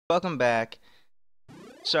Welcome back.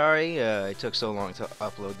 Sorry it took so long to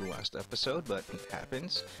upload the last episode, but it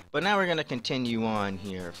happens. But now we're going to continue on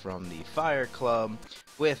here from the Fire Club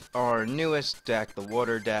with our newest deck, the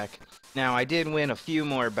Water deck. Now, I did win a few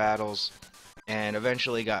more battles, and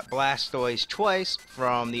eventually got Blastoise twice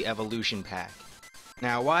from the Evolution Pack.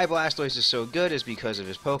 Now, why Blastoise is so good is because of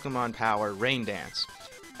his Pokemon power, Rain Dance.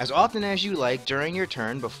 As often as you like, during your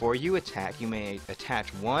turn, before you attack, you may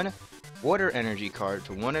attach one Water Energy card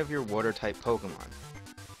to one of your Water-type Pokemon.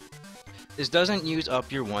 This doesn't use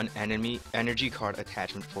up your one enemy energy card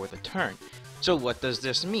attachment for the turn. So what does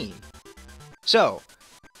this mean? So,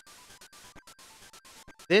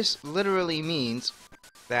 this literally means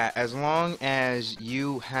that as long as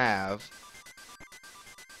you have,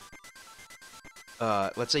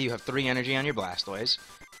 let's say you have 3 energy on your Blastoise,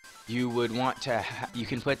 you would want to, you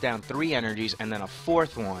can put down 3 energies and then a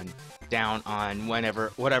 4th one down on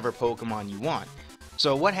whatever Pokemon you want.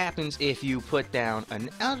 So what happens if you put down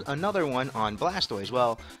another one on Blastoise?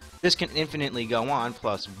 Well, this can infinitely go on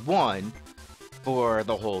plus 1 for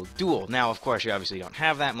the whole duel. Now, of course, you obviously don't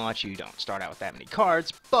have that much, you don't start out with that many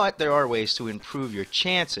cards, but there are ways to improve your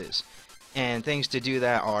chances. And things to do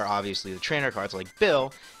that are obviously the trainer cards like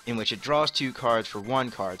Bill, in which it draws 2 cards for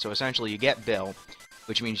 1 card. So essentially you get Bill,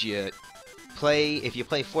 which means if you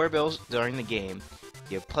play 4 Bills during the game,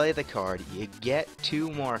 you play the card, you get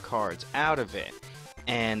 2 more cards out of it.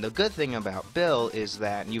 And the good thing about Bill is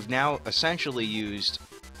that you've now essentially used,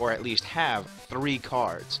 or at least have, 3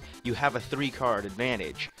 cards. You have a 3-card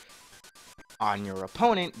advantage on your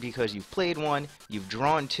opponent because you've played 1, you've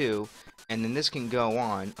drawn 2, and then this can go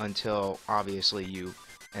on until, obviously, you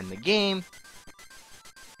end the game.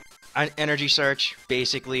 An energy search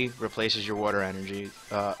basically replaces your water energy,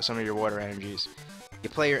 some of your water energies. You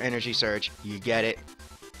play your energy search, you get it,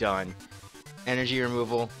 done. Energy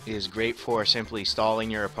removal is great for simply stalling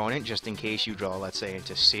your opponent, just in case you draw, let's say,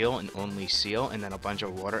 into Seal and only Seal, and then a bunch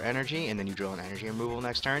of water energy, and then you draw an energy removal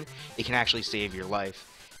next turn. It can actually save your life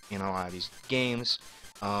in a lot of these games.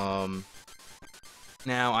 Now,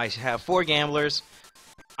 I have 4 Gamblers.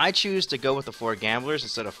 I choose to go with the 4 Gamblers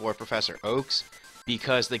instead of 4 Professor Oaks,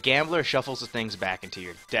 because the Gambler shuffles the things back into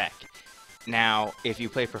your deck. Now, if you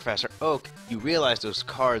play Professor Oak, you realize those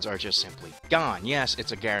cards are just simply gone. Yes,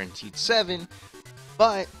 it's a guaranteed 7,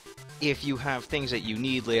 but if you have things that you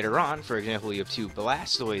need later on, for example, you have 2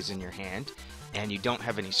 Blastoise in your hand, and you don't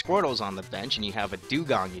have any Squirtles on the bench, and you have a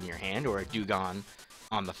Dugong in your hand, or a Dugong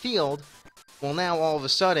on the field, well, now all of a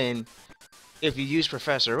sudden, if you use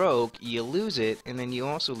Professor Oak, you lose it, and then you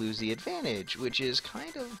also lose the advantage, which is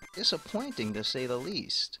kind of disappointing, to say the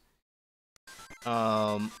least.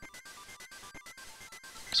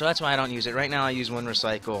 So that's why I don't use it. Right now I use 1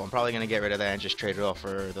 Recycle. I'm probably going to get rid of that and just trade it off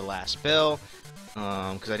for the last Bill,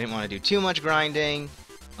 because I didn't want to do too much grinding.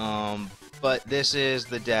 But this is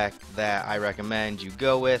the deck that I recommend you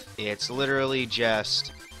go with. It's literally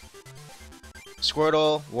just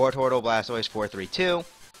Squirtle, Wartortle, Blastoise, 4-3-2.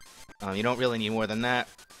 You don't really need more than that.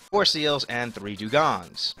 4 Seals and 3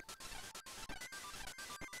 Dugongs.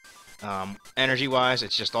 Energy-wise,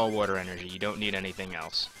 it's just all water energy. You don't need anything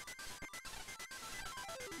else.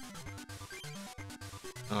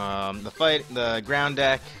 The ground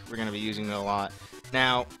deck, we're going to be using it a lot.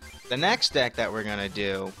 Now, the next deck that we're going to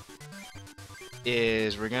do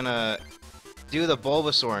is we're going to do the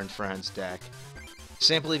Bulbasaur and Friends deck.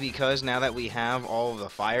 Simply because now that we have all of the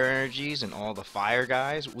fire energies and all the fire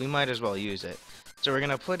guys, we might as well use it. So we're going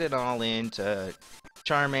to put it all into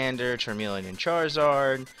Charmander, Charmeleon, and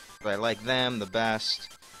Charizard. But I like them the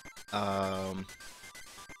best.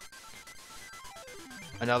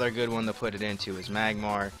 Another good one to put it into is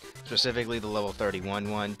Magmar, specifically the level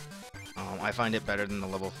 31 one. I find it better than the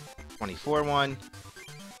level 24 one,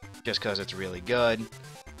 just because it's really good.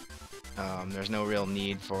 There's no real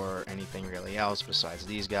need for anything really else besides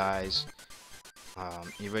these guys.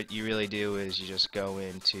 What you really do is you just go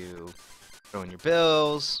in your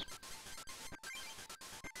bills,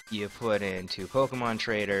 you put in 2 Pokemon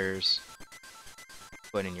traders,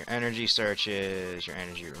 put in your energy searches, your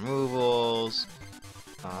energy removals.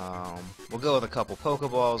 We'll go with a couple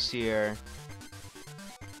Pokeballs here.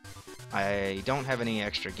 I don't have any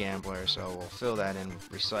extra Gamblers, so we'll fill that in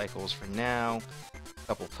with Recycles for now. A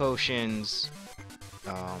couple Potions,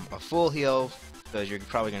 a full heal, because you're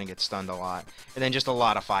probably going to get stunned a lot, and then just a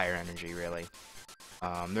lot of fire energy, really.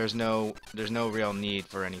 There's no real need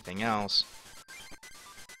for anything else,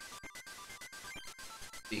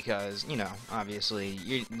 because, you know,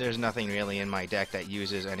 obviously, there's nothing really in my deck that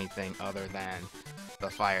uses anything other than the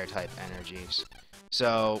fire type energies.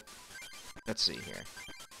 So, let's see here.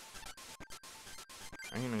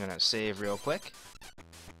 I'm gonna save real quick.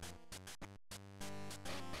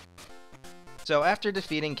 So after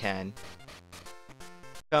defeating Ken,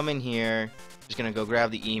 come in here. Just gonna go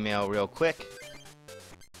grab the email real quick.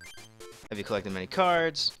 Have you collected many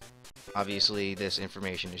cards? Obviously, this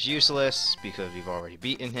information is useless because we've already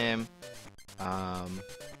beaten him.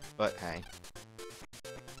 But hey.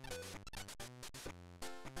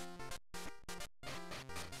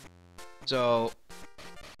 So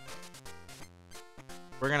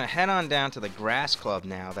we're gonna head on down to the Grass Club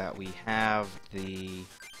now that we have the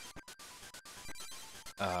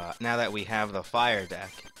fire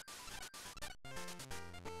deck.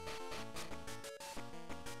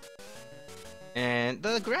 And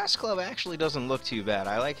the Grass Club actually doesn't look too bad.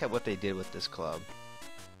 I like what they did with this club.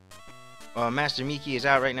 Master Miki is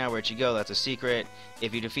out right now. Where'd she go? That's a secret.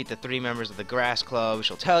 If you defeat the 3 members of the Grass Club,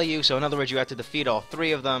 she'll tell you. So in other words, you have to defeat all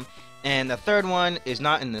 3 of them. And the 3rd one is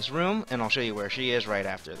not in this room, and I'll show you where she is right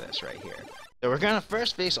after this, right here. So we're gonna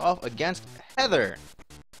first face off against Heather.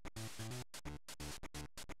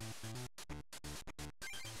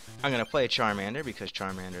 I'm gonna play Charmander because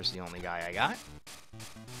Charmander's the only guy I got.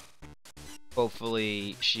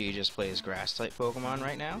 Hopefully she just plays grass-type Pokemon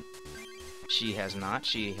right now. She has not.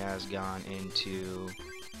 She has gone into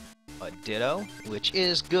a Ditto, which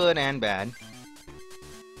is good and bad.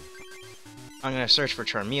 I'm going to search for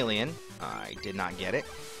Charmeleon. I did not get it.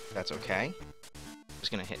 That's okay.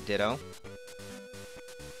 Just going to hit Ditto.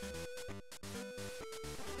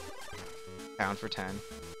 Pound for 10.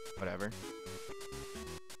 Whatever.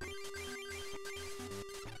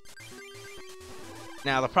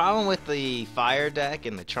 Now, the problem with the Fire deck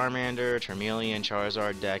and the Charmander, Charmeleon,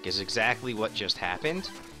 Charizard deck is exactly what just happened,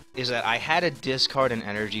 is that I had to discard an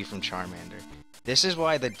energy from Charmander. This is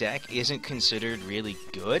why the deck isn't considered really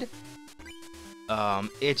good.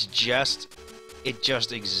 It just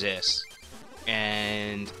exists.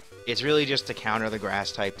 And it's really just to counter the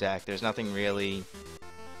Grass-type deck. There's nothing really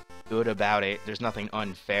good about it. There's nothing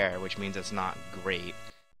unfair, which means it's not great.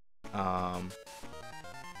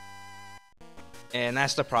 And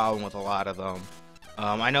that's the problem with a lot of them.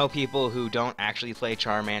 I know people who don't actually play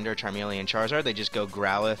Charmander, Charmeleon, Charizard. They just go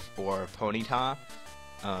Growlithe or Ponyta.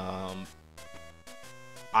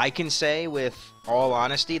 I can say with all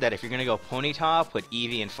honesty that if you're going to go Ponyta, put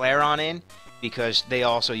Eevee and Flareon in, because they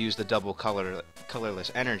also use the double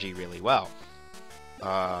colorless energy really well,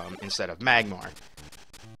 instead of Magmar.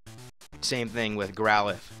 Same thing with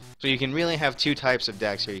Growlithe. So you can really have 2 types of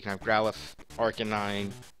decks here. You can have Growlithe,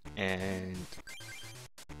 Arcanine, and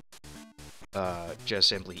just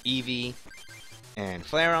simply Eevee and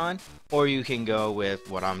Flareon, or you can go with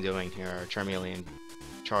what I'm doing here, Charmeleon,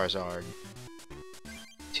 Charizard,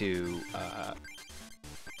 to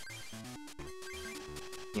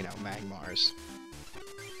you know, Magmars.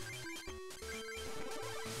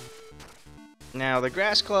 Now the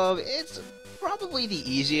Grass Club, it's probably the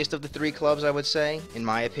easiest of the 3 clubs, I would say, in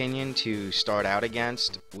my opinion, to start out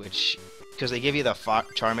against, because they give you the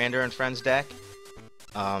Charmander and Friends deck.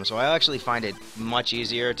 So I actually find it much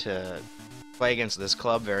easier to play against this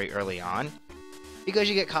club very early on, because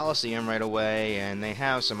you get Coliseum right away, and they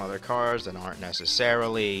have some other cards that aren't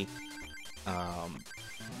necessarily,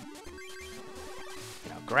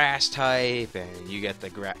 Grass type, and you get the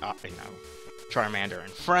Charmander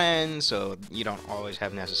and Friends, so you don't always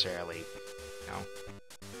have necessarily,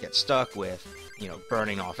 get stuck with,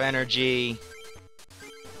 burning off energy.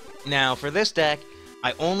 Now, for this deck,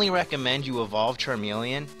 I only recommend you evolve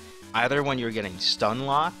Charmeleon either when you're getting stun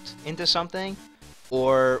locked into something,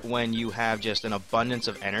 or when you have just an abundance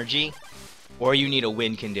of energy, or you need a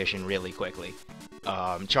win condition really quickly.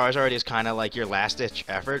 Charizard is kind of like your last-ditch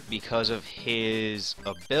effort because of his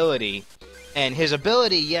ability. And his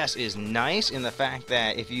ability, yes, is nice in the fact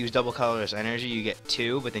that if you use double colorless energy, you get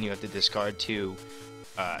 2, but then you have to discard 2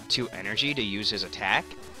 energy to use his attack.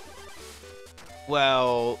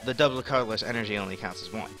 Well, the double colorless energy only counts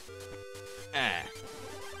as 1.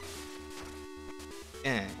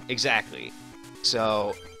 Exactly.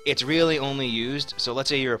 So, it's really only used, so let's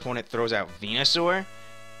say your opponent throws out Venusaur,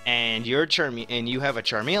 and you have a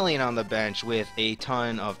Charmeleon on the bench with a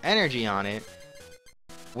ton of energy on it.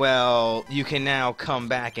 Well, you can now come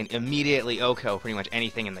back and immediately OHKO pretty much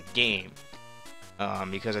anything in the game,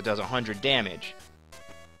 because it does 100 damage.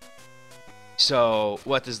 So,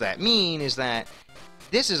 what does that mean is that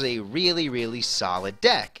this is a really, really solid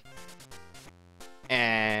deck.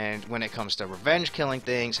 And when it comes to revenge killing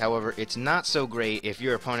things, however, it's not so great if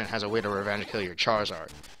your opponent has a way to revenge kill your Charizard.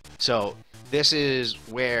 So, this is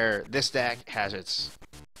where this deck has its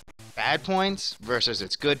bad points versus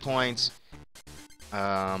its good points.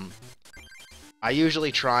 I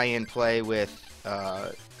usually try and play with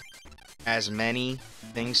as many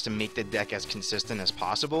things to make the deck as consistent as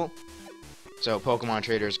possible. So Pokemon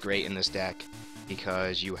Trader is great in this deck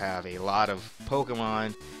because you have a lot of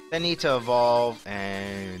Pokemon that need to evolve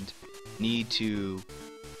and need to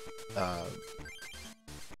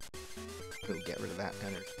get rid of that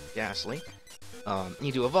kind of ghastly.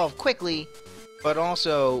 Need to evolve quickly, but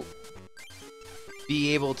also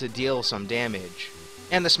be able to deal some damage.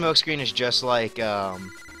 And the smokescreen is just like, you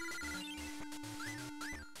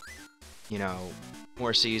know,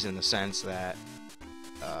 Morseas in the sense that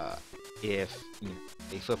if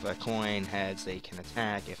they flip a coin heads, they can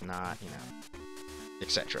attack. If not,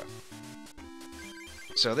 etc.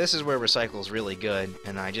 So this is where Recycle's really good,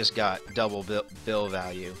 and I just got double bill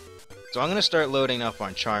value. So I'm going to start loading up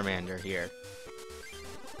on Charmander here.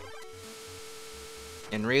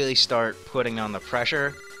 And really start putting on the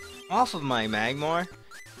pressure off of my Magmar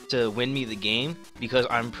to win me the game, because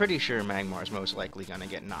I'm pretty sure Magmar is most likely going to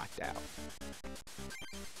get knocked out.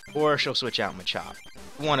 Or she'll switch out Machop.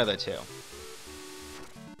 One of the two.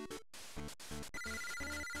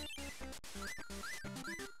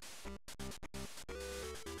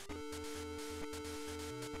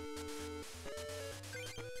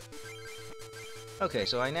 Okay,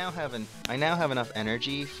 so I now have enough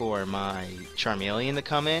energy for my Charmeleon to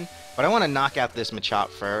come in, but I want to knock out this Machop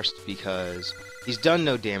first because he's done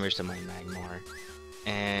no damage to my Magmar,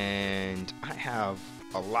 and I have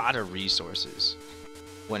a lot of resources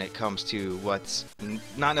when it comes to what's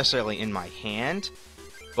not necessarily in my hand,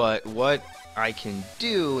 but what I can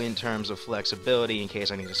do in terms of flexibility in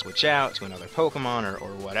case I need to switch out to another Pokemon or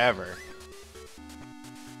whatever.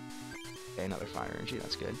 Okay, another Fire Energy,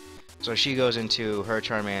 that's good. So she goes into her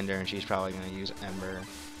Charmander, and she's probably going to use Ember,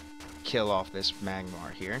 kill off this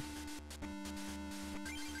Magmar here.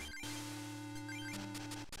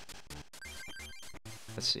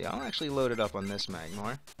 Let's see, I'll actually load it up on this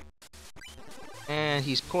Magmar. And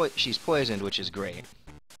she's poisoned, which is great.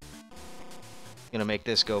 Gonna make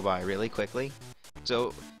this go by really quickly. So,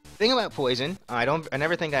 thing about poison, I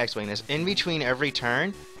never think I explained this. In between every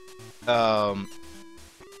turn,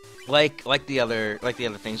 like the other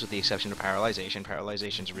things with the exception of paralyzation.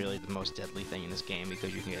 Paralyzation is really the most deadly thing in this game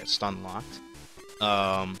because you can get stun locked.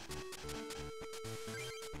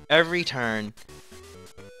 Every turn,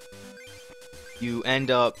 you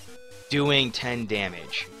end up doing 10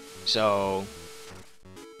 damage. So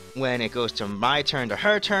when it goes to my turn to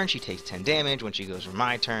her turn, she takes 10 damage. When she goes from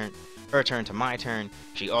her turn to my turn,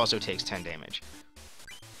 she also takes 10 damage.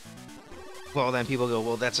 Well, then people go,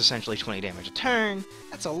 well, that's essentially 20 damage a turn.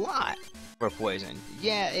 That's a lot for poison.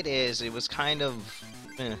 Yeah, it is. It was kind of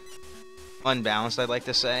unbalanced, I'd like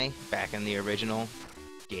to say, back in the original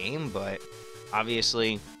game, but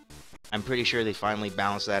obviously, I'm pretty sure they finally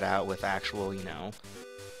balanced that out with actual,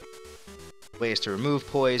 ways to remove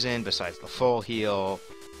poison besides the full heal,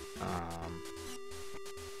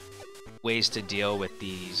 ways to deal with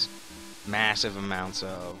these massive amounts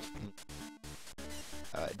of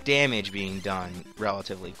damage being done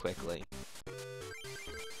relatively quickly.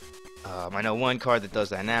 I know one card that does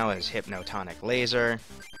that now is Hypnotonic Laser.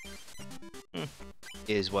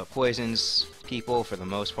 Is what poisons people for the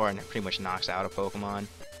most part, and it pretty much knocks out a Pokemon.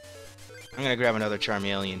 I'm gonna grab another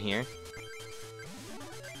Charmeleon here.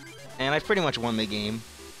 And I've pretty much won the game,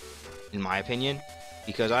 in my opinion,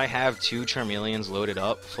 because I have 2 Charmeleons loaded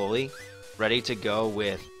up fully, ready to go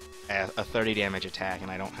with a 30 damage attack, and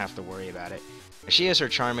I don't have to worry about it. She has her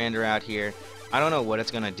Charmander out here. I don't know what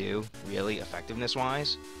it's going to do, really,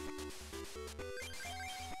 effectiveness-wise.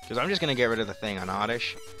 Because I'm just going to get rid of the thing on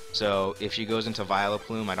Oddish. So if she goes into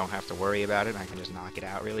Vileplume, I don't have to worry about it. I can just knock it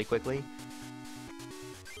out really quickly.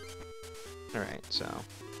 Alright, so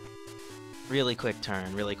really quick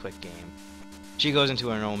turn, really quick game. She goes into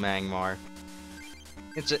her own Magmar.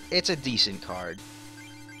 It's a decent card.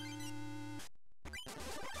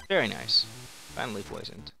 Very nice. Finally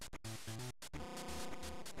poisoned.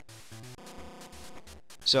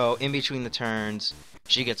 So in between the turns,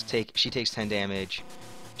 she takes 10 damage.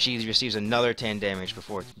 She receives another 10 damage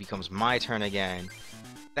before it becomes my turn again.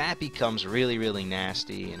 That becomes really, really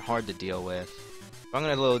nasty and hard to deal with. I'm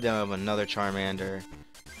gonna load down another Charmander.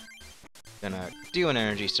 Gonna do an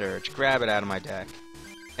energy search, grab it out of my deck.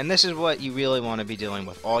 And this is what you really want to be doing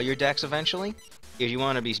with all your decks eventually, is you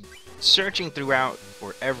want to be searching throughout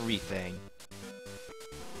for everything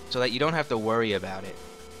so that you don't have to worry about it.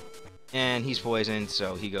 And he's poisoned,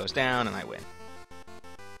 so he goes down and I win.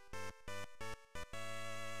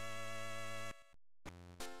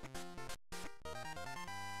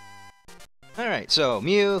 Alright, so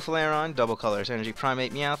Mew, Flareon, Double Colors, Energy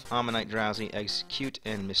Primate, Meowth, Ammonite, Drowsy, Execute,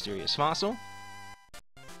 and Mysterious Fossil.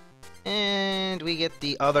 And we get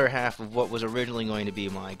the other half of what was originally going to be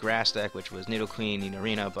my grass deck, which was Nidoqueen,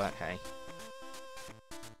 Nidorina, but hey,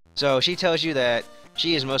 So she tells you that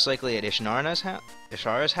she is most likely at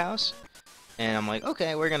Ishara's house, and I'm like,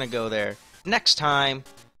 okay, we're gonna go there next time.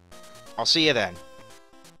 I'll see you then.